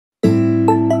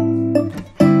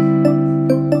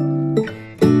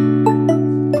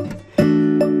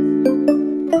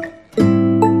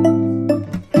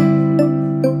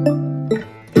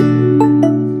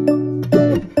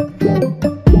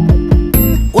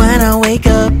I wake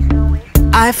up,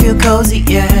 I feel cozy,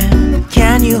 yeah.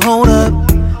 Can you hold up?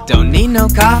 Don't need no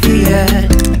coffee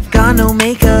yet. I've got no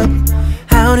makeup.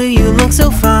 How do you look so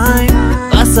fine?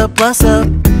 Plus up, plus up.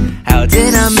 How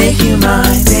did I make you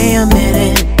mine? Stay a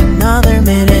minute, another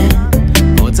minute.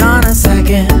 Hold on a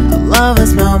second, I love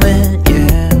this moment,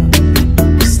 yeah.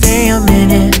 Stay a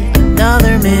minute,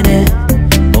 another minute.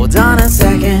 Hold on a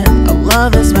second, I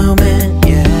love this moment,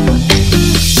 yeah.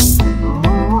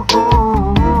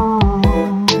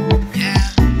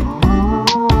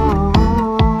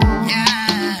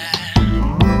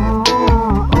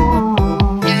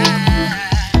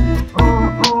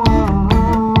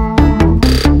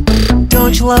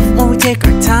 Don't you love when we take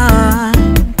our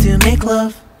time to make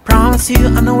love? Promise you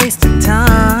I'm not wasting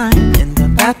time in the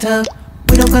bathtub.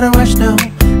 We don't gotta rush, no.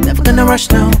 Never gonna rush,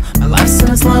 no. My life's in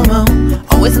a slow-mo,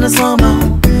 always in a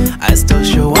slow-mo. I still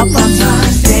show up on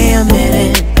time. Stay a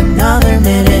minute, another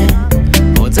minute.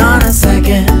 Hold on a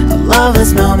second, I love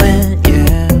this moment,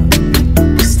 yeah.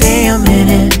 Stay a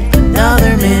minute,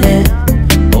 another minute.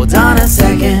 Hold on a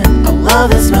second, I love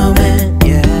this moment,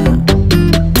 yeah.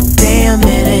 Stay a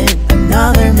minute,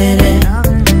 another minute.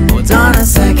 Hold on a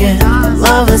second, I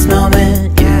love this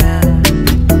moment, yeah.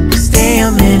 Stay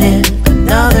a minute,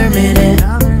 another minute.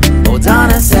 Hold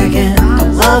on a second, I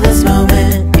love this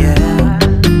moment, yeah.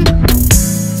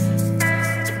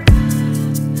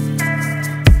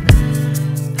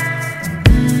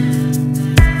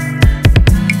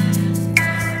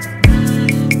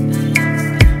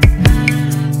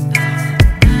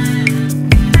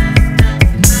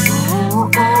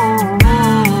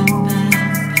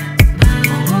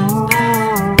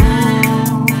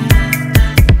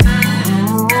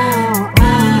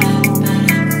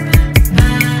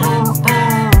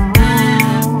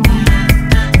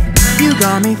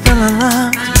 Got me feeling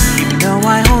loved, even though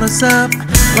I hold us up.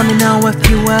 Let me know if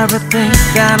you ever think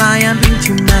that I am being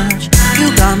too much.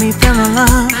 You got me feeling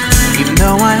loved, even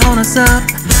though I hold us up.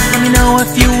 Let me know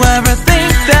if you ever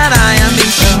think that I am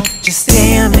being so. Just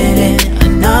stay a minute,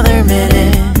 another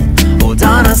minute. Hold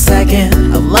on a second,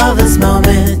 I love this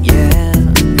moment, yeah.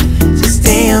 Just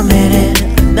stay a minute,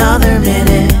 another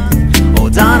minute.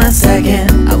 Hold on a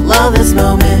second, I love this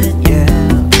moment, yeah.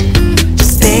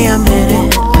 Just stay a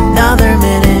minute, another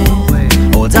minute.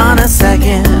 Hold on a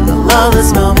second, I love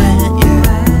this moment,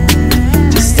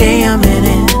 yeah. Just stay a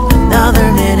minute,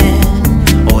 another minute.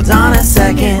 Hold on a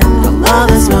second, I love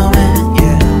this moment,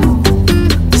 yeah.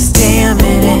 Just stay a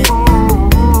minute.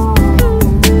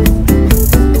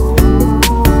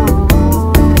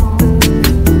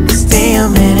 Stay a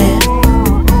minute.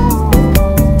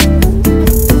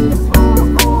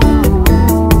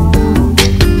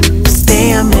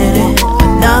 Stay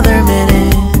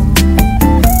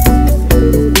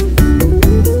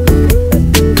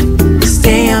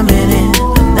a minute,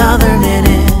 another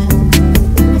minute.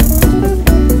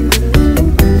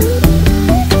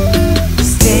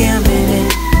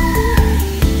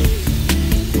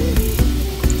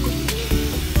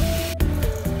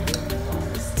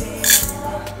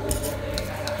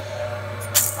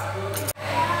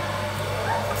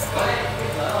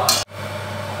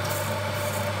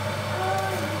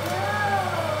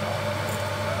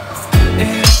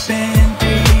 It's been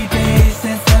 3 days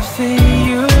since I've seen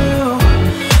you,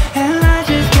 and I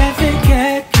just can't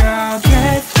forget, girl,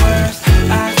 gets worse.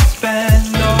 I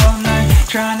spend all night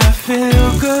trying to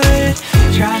feel good,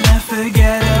 trying to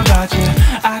forget about you.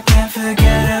 I can't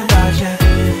forget about you.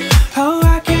 Oh,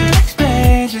 I can't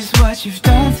explain just what you've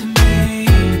done to me.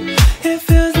 It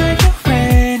feels like the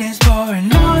rain is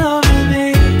pouring all over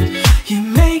me. You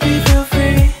make me feel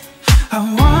free. I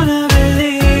wanna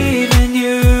believe in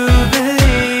you.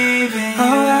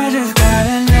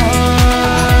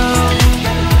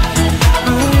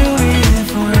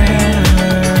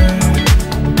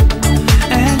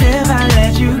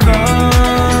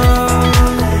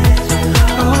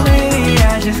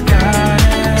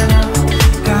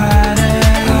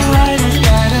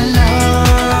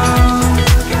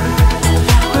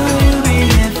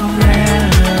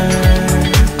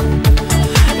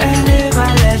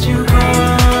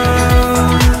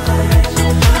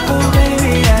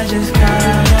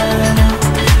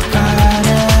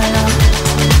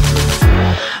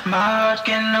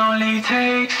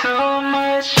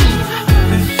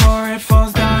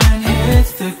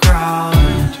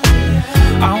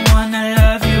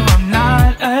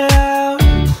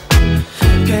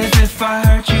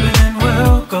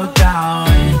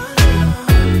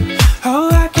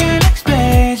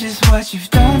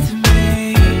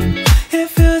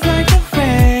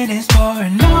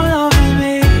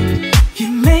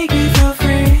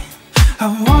 I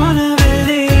wanna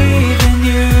believe in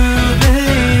you,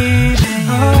 believe.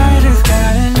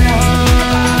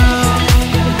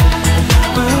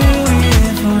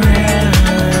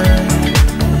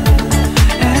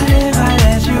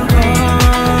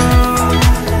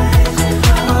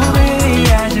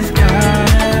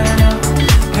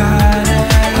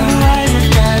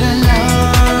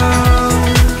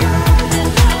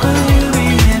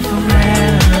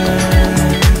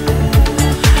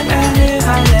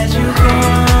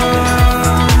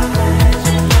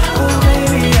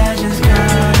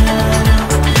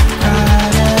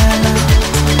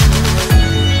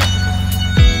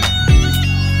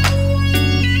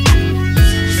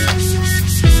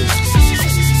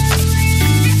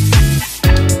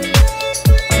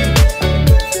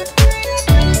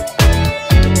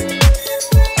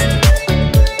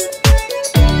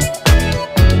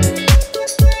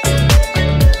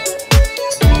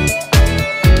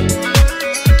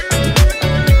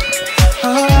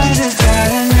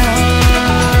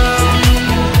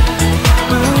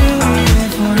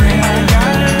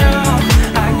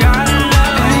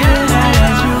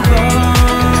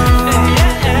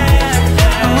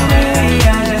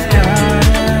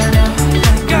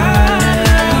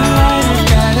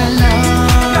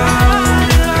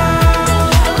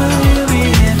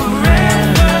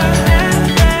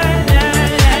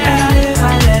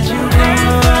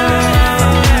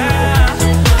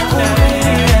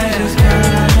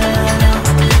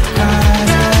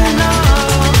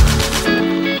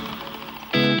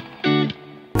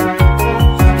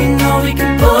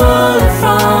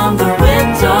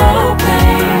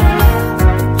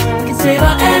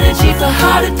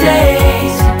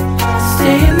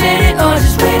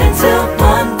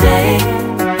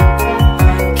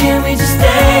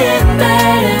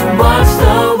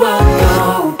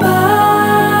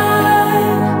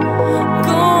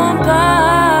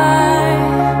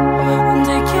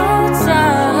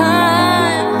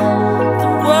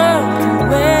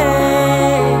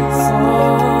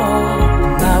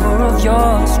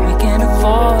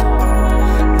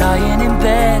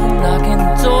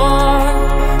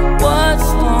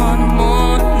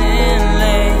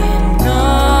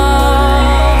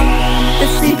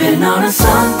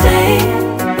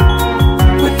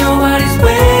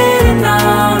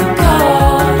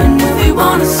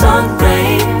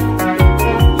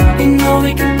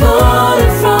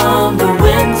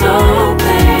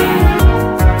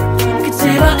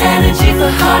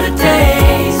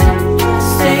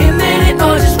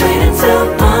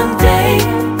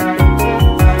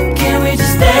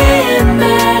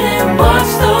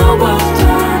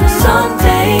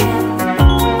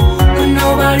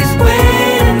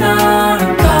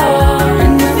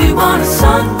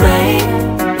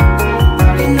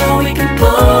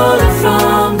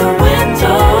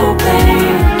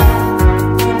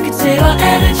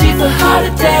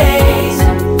 another day.